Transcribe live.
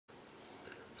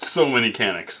so many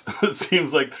Caniks. It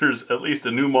seems like there's at least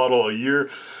a new model a year,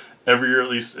 every year, at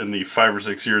least in the 5 or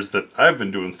 6 years that I've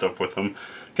been doing stuff with them.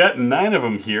 Got 9 of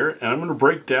them here, and I'm going to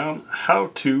break down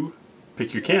how to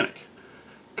pick your Canik.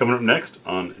 Coming up next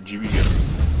on GBGuns.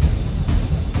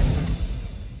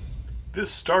 This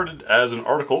started as an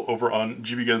article over on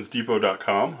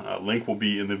gbgunsdepot.com. Link will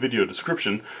be in the video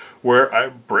description, where I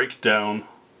break down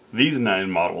these 9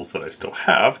 models that I still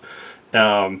have,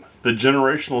 the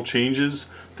generational changes,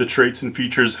 the traits and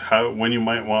features, when you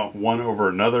might want one over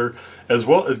another, as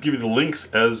well as give you the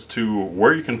links as to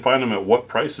where you can find them at what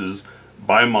prices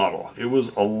by model. It was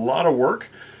a lot of work.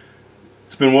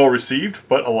 It's been well received,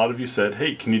 but a lot of you said,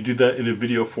 hey, can you do that in a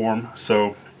video form?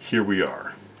 So here we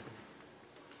are.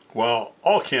 While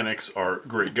all Caniks are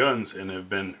great guns and have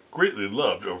been greatly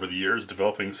loved over the years,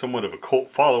 developing somewhat of a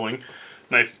cult following,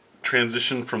 nice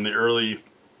transition from the early,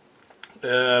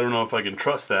 I don't know if I can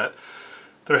trust that,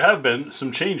 there have been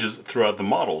some changes throughout the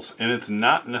models, and it's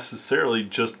not necessarily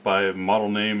just by model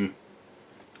name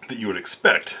that you would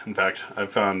expect. In fact,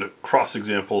 I've found cross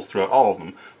examples throughout all of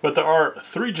them. But there are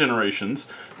 3 generations.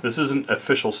 This isn't an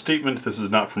official statement. This is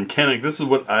not from Canik. This is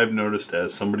what I've noticed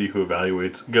as somebody who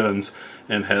evaluates guns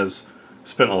and has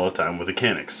spent a lot of time with the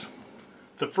Caniks.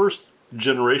 The first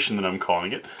generation that I'm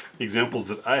calling it, the examples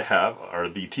that I have are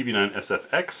the TV9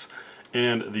 SFX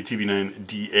and the TV9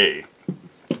 DA.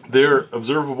 They're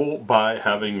observable by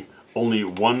having only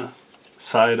one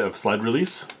side of slide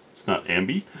release. It's not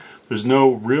ambi. There's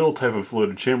no real type of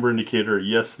loaded chamber indicator.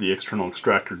 Yes, the external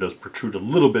extractor does protrude a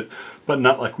little bit, but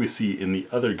not like we see in the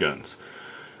other guns.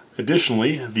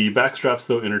 Additionally, the backstraps,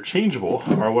 though interchangeable,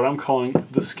 are what I'm calling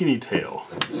the skinny tail.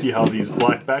 See how these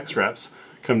black backstraps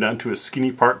come down to a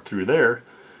skinny part through there,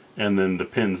 and then the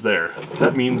pins there.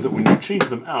 That means that when you change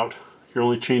them out, you're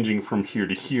only changing from here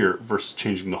to here versus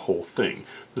changing the whole thing.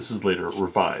 This is later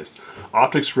revised.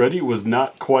 Optics ready was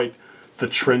not quite the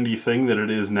trendy thing that it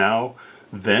is now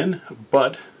then,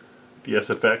 but the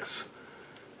SFX,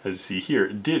 as you see here,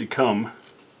 did come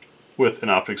with an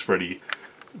optics ready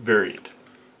variant.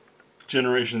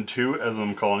 Generation 2, as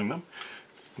I'm calling them,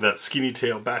 that skinny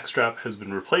tail backstrap has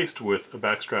been replaced with a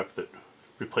backstrap that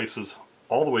replaces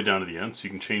all the way down to the end, so you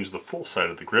can change the full side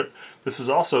of the grip. This is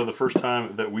also the first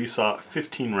time that we saw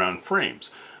 15 round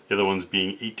frames, the other ones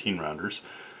being 18 rounders.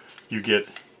 You get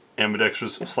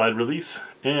ambidextrous slide release,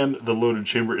 and the loaded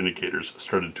chamber indicators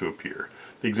started to appear.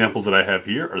 The examples that I have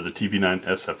here are the TV9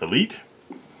 SF Elite,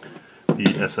 the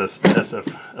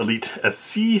SF Elite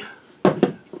SC,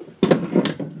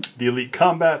 the Elite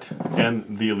Combat,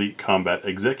 and the Elite Combat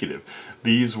Executive.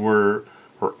 These were,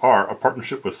 or are, a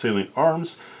partnership with Salient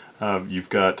Arms. You've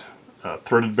got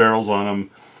threaded barrels on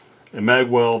them, a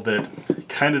magwell that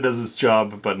kind of does its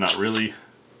job, but not really.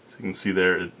 As you can see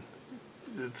there,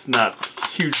 it's not a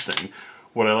huge thing.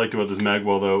 What I liked about this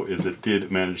magwell, though, is it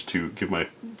did manage to give my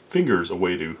fingers a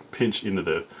way to pinch into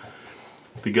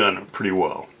the gun pretty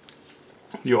well.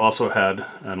 You also had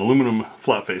an aluminum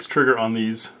flat face trigger on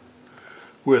these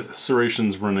with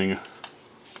serrations running,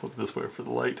 flip this way for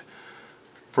the light,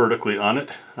 vertically on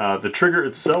it. The trigger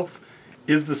itself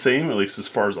is the same, at least as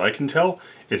far as I can tell.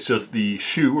 It's just the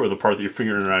shoe, or the part that your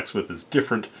finger interacts with, is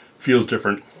different, feels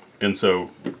different, and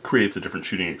so creates a different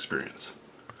shooting experience.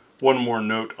 One more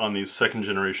note on these 2nd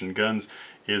generation guns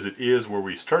is it is where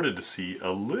we started to see a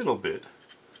little bit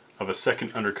of a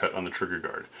second undercut on the trigger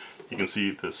guard. You can see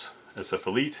this SF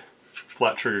Elite,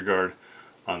 flat trigger guard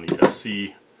on the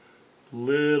SC,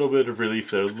 little bit of relief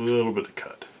there, a little bit of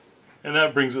cut. And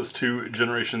that brings us to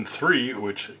Generation 3,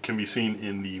 which can be seen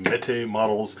in the Mete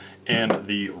models and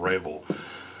the Rival.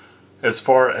 As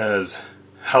far as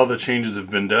how the changes have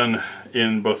been done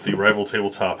in both the Rival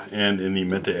tabletop and in the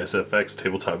Mete SFX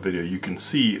tabletop video, you can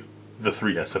see the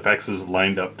 3 SFXs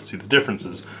lined up to see the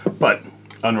differences. But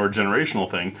on our generational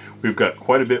thing, we've got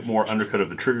quite a bit more undercut of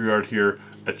the trigger guard here,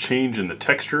 a change in the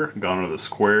texture, gone into the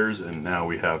squares, and now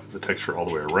we have the texture all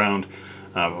the way around.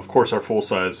 Of course, our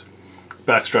full-size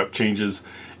backstrap changes,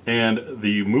 and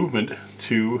the movement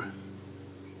to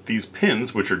these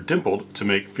pins, which are dimpled to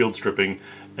make field stripping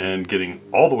and getting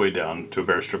all the way down to a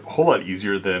bare strip a whole lot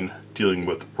easier than dealing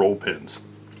with roll pins.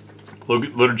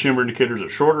 Loaded chamber indicators are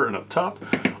shorter and up top.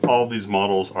 All of these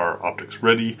models are optics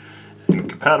ready and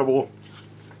compatible,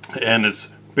 and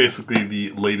it's basically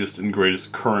the latest and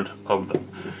greatest current of them.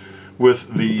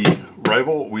 With the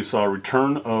Rival, we saw a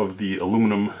return of the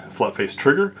aluminum flat face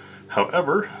trigger.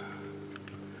 However,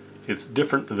 it's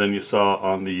different than you saw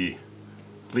on the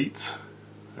Elites.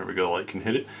 There we go, light can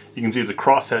hit it. You can see it's a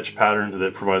crosshatch pattern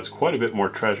that provides quite a bit more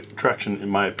traction, in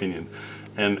my opinion,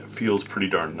 and feels pretty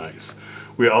darn nice.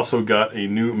 We also got a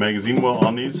new magazine well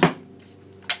on these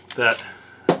that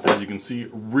as you can see,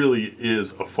 really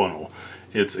is a funnel.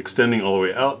 It's extending all the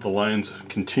way out. The lines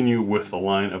continue with the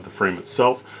line of the frame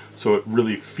itself, so it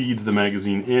really feeds the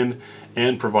magazine in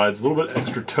and provides a little bit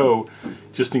extra toe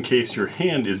just in case your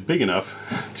hand is big enough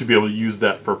to be able to use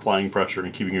that for applying pressure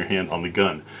and keeping your hand on the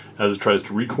gun. As it tries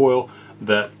to recoil,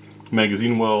 that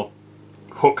magazine well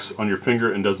hooks on your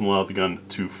finger and doesn't allow the gun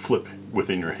to flip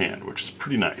within your hand, which is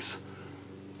pretty nice.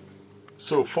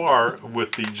 So far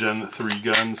with the Gen 3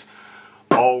 guns,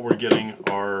 all we're getting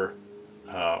are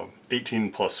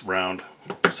 18 plus round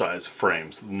size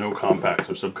frames. No compacts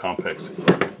or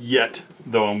subcompacts yet,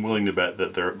 though I'm willing to bet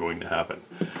that they're going to happen.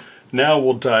 Now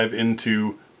we'll dive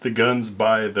into the guns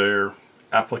by their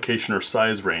application or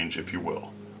size range, if you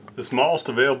will. The smallest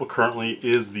available currently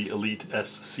is the Elite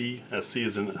SC. SC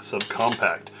is in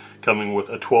subcompact, coming with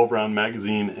a 12 round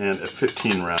magazine and a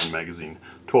 15 round magazine.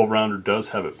 12 rounder does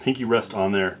have a pinky rest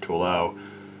on there to allow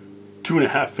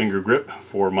 2.5 finger grip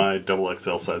for my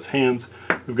XXL size hands.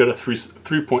 We've got a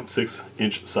 3.6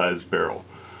 inch sized barrel.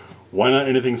 Why not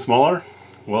anything smaller?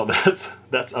 Well,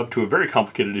 that's up to a very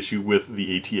complicated issue with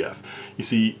the ATF. You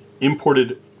see,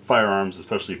 imported firearms,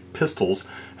 especially pistols,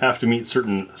 have to meet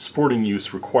certain sporting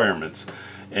use requirements,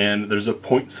 and there's a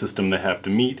point system they have to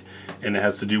meet, and it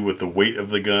has to do with the weight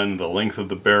of the gun, the length of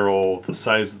the barrel, the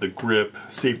size of the grip,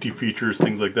 safety features,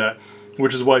 things like that,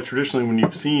 which is why traditionally when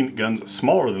you've seen guns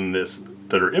smaller than this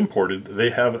that are imported, they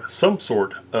have some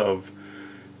sort of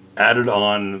added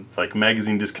on like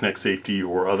magazine disconnect safety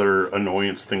or other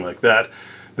annoyance thing like that.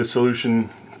 The solution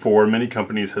for many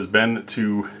companies has been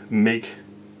to make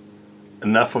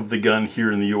enough of the gun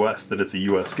here in the US that it's a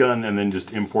US gun and then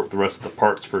just import the rest of the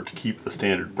parts for it to keep the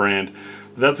standard brand.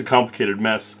 But that's a complicated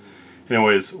mess.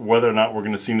 Anyways, whether or not we're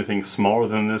going to see anything smaller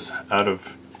than this out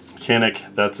of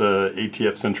Canik, that's a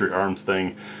ATF Century Arms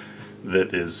thing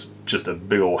that is just a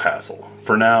big old hassle.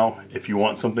 For now, if you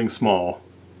want something small,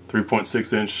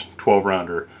 3.6 inch 12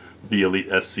 rounder, the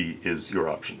Elite SC is your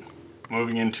option.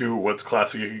 Moving into what's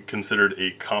classically considered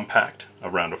a compact,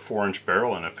 around a 4-inch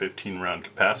barrel and a 15-round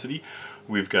capacity,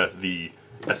 we've got the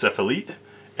SF Elite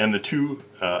and the two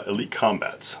Elite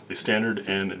Combats, the Standard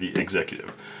and the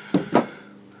Executive.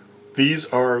 These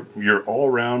are your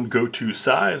all-around go-to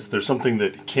size. They're something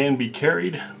that can be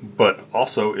carried, but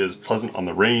also is pleasant on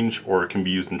the range, or it can be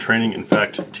used in training. In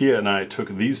fact, Tia and I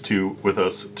took these two with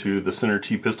us to the Center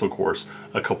T pistol course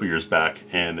a couple years back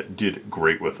and did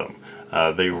great with them.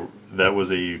 That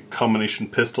was a combination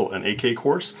pistol and AK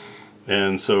course,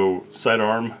 and so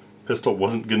sidearm pistol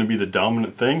wasn't going to be the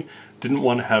dominant thing. Didn't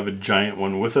want to have a giant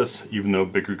one with us, even though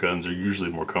bigger guns are usually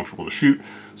more comfortable to shoot,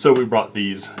 so we brought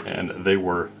these and they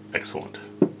were excellent.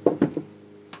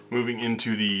 Moving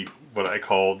into the what I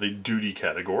call the duty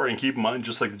category, and keep in mind,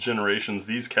 just like the generations,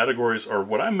 these categories are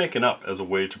what I'm making up as a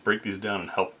way to break these down and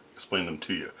help explain them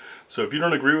to you. So if you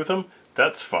don't agree with them,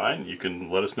 that's fine. You can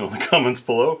let us know in the comments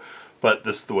below, but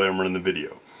this is the way I'm running the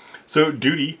video. So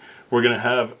duty, we're going to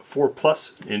have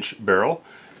 4+ inch barrel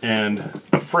and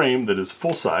a frame that is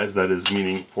full size, that is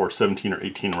meaning for 17 or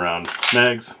 18 round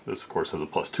mags. This of course has a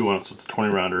 +2 on it, so it's a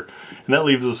 20 rounder. And that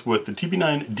leaves us with the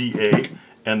TP9DA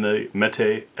and the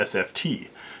Mete SFT.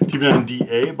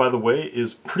 TP9DA, by the way,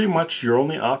 is pretty much your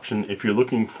only option if you're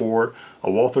looking for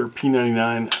a Walther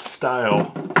P99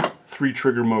 style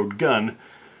 3-trigger mode gun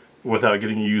without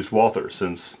getting a used Walther,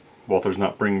 since Walther's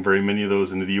not bringing very many of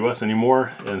those into the US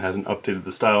anymore and hasn't updated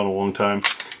the style in a long time.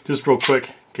 Just real quick,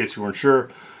 in case you weren't sure,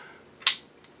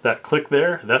 that click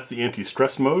there, that's the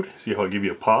anti-stress mode. See how I give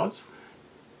you a pause?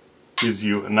 Gives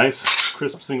you a nice,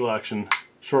 crisp single action,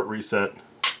 short reset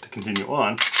to continue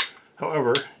on.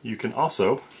 However, you can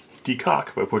also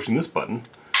decock by pushing this button,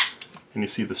 and you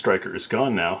see the striker is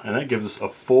gone now, and that gives us a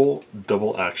full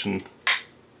double action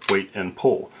wait and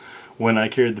pull. When I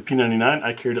carried the P99,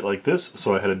 I carried it like this,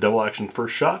 so I had a double action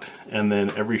first shot, and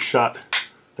then every shot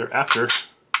thereafter,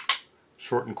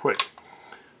 short and quick.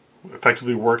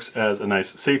 Effectively works as a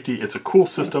nice safety. It's a cool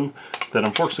system that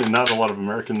unfortunately not a lot of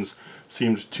Americans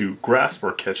seemed to grasp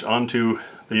or catch onto.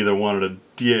 They either wanted a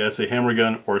DASA hammer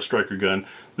gun or a striker gun.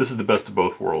 This is the best of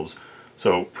both worlds,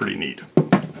 so pretty neat.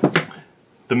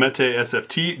 The Mete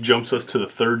SFT jumps us to the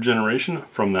 3rd generation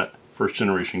from that 1st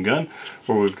generation gun,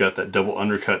 where we've got that double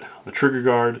undercut on the trigger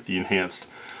guard, the enhanced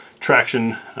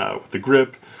traction with the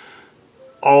grip,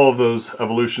 all of those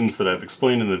evolutions that I've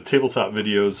explained in the tabletop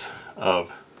videos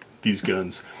of these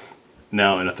guns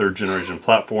now in a 3rd generation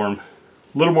platform.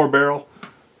 A little more barrel, a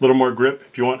little more grip.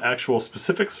 If you want actual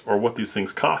specifics or what these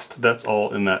things cost, that's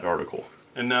all in that article.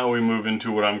 And now we move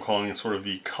into what I'm calling sort of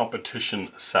the competition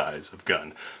size of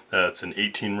gun. That's an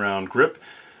 18 round grip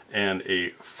and a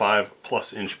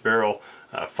 5+ inch barrel.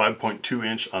 5.2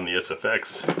 inch on the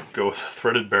SFX. Go with a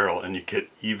threaded barrel and you get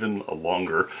even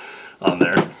longer on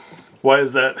there. Why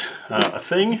is that a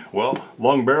thing? Well,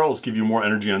 long barrels give you more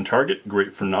energy on target,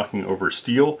 great for knocking over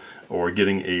steel or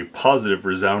getting a positive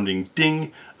resounding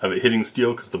ding of it hitting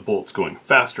steel because the bullet's going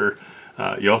faster.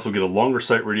 You also get a longer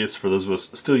sight radius for those of us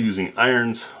still using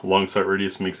irons. A long sight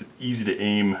radius makes it easy to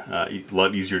aim, a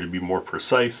lot easier to be more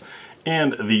precise.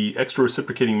 And the extra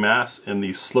reciprocating mass and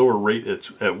the slower rate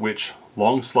at which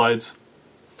long slides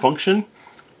function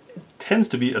tends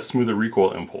to be a smoother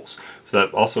recoil impulse. So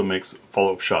that also makes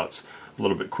follow-up shots a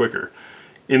little bit quicker.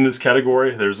 In this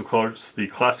category, there's of course the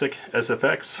classic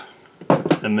SFX,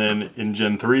 and then in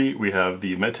Gen 3 we have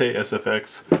the Mete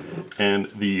SFX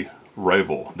and the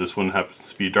Rival. This one happens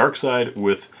to be dark side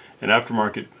with an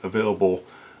aftermarket available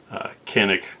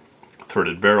Canik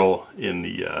threaded barrel in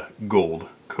the gold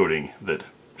coating that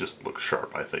just looks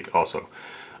sharp, I think. Also,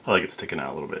 I like it sticking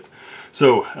out a little bit.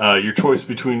 So your choice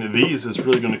between these is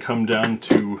really going to come down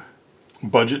to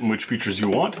budget and which features you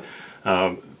want.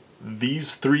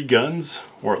 These three guns,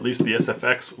 or at least the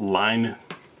SFX line,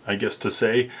 I guess to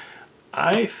say,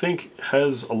 I think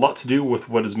has a lot to do with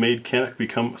what has made Canik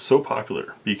become so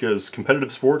popular, because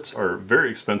competitive sports are very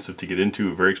expensive to get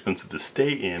into, very expensive to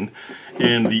stay in,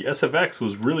 and the SFX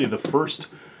was really the first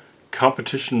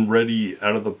competition-ready,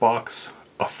 out-of-the-box,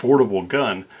 affordable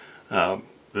gun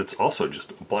that's also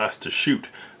just a blast to shoot.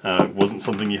 It wasn't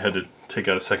something you had to take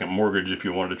out a second mortgage if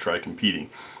you wanted to try competing.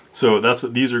 So that's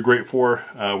what these are great for.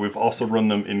 We've also run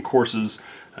them in courses.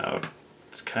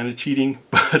 It's kind of cheating,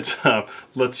 but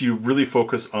lets you really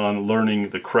focus on learning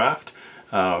the craft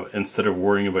instead of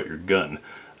worrying about your gun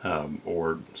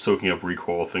or soaking up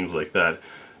recoil, things like that.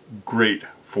 Great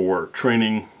for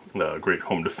training, great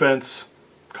home defense,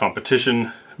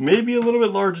 competition, maybe a little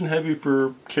bit large and heavy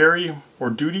for carry or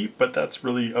duty, but that's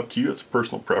really up to you. It's a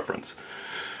personal preference.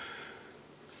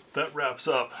 That wraps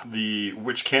up the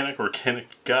Which Canik or Canik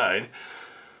guide.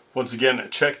 Once again,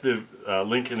 check the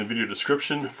link in the video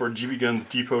description for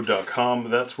GBGunsDepot.com.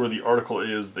 That's where the article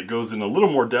is that goes in a little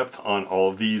more depth on all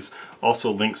of these.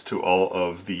 Also links to all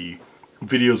of the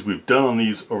videos we've done on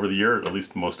these over the year, at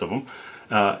least most of them,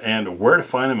 and where to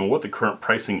find them and what the current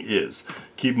pricing is.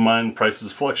 Keep in mind,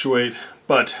 prices fluctuate,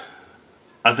 but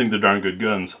I think they're darn good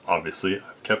guns, obviously.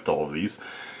 I've kept all of these,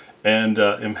 and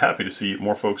am happy to see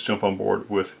more folks jump on board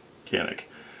with Canik.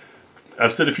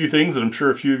 I've said a few things that I'm sure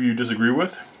a few of you disagree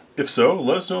with. If so,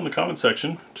 let us know in the comment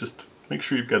section. Just make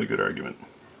sure you've got a good argument.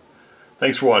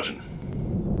 Thanks for watching.